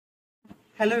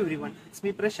Hello everyone, it's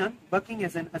me Prashant, working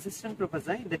as an assistant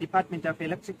professor in the Department of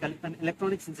Electrical and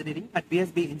Electronics Engineering at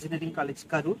VSB Engineering College,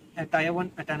 Karur, a Tier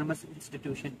 1 autonomous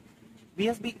institution.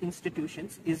 VSB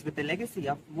Institutions is with a legacy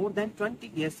of more than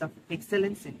 20 years of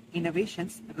excellence in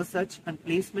innovations, research and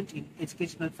placement in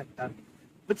educational sector,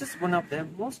 which is one of the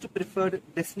most preferred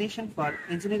destination for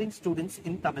engineering students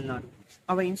in Tamil Nadu.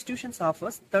 Our institutions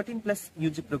offers 13 plus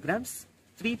UG programs,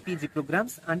 3 PG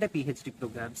programs and a PhD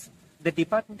programs. The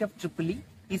Department of EEE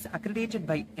is accredited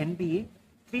by NBA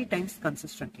 3 times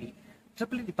consistently.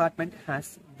 EEE department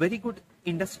has very good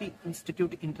industry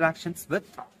institute interactions with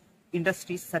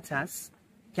industries such as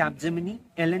Capgemini,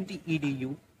 L&T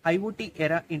EDU, IoT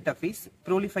era interface,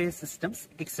 prolifier systems,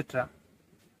 etc.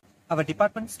 Our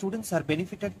department students are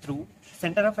benefited through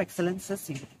Center of Excellences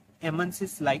in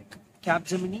MNCs like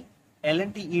Capgemini,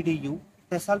 L&T EDU,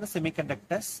 Tesla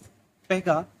Semiconductors,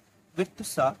 Pega,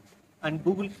 Virtusa, and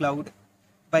Google Cloud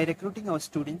by recruiting our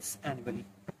students annually.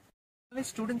 College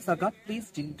students are got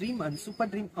placed in Dream and Super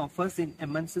Dream offers in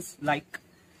MNCs like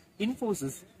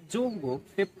Infosys, Jogo,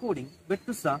 Pepcoding,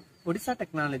 Virtusa, Odisha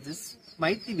Technologies,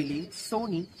 Mighty Village,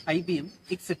 Sony, IBM,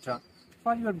 etc.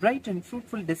 For your bright and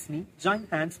fruitful destiny, join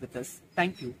hands with us.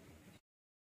 Thank you.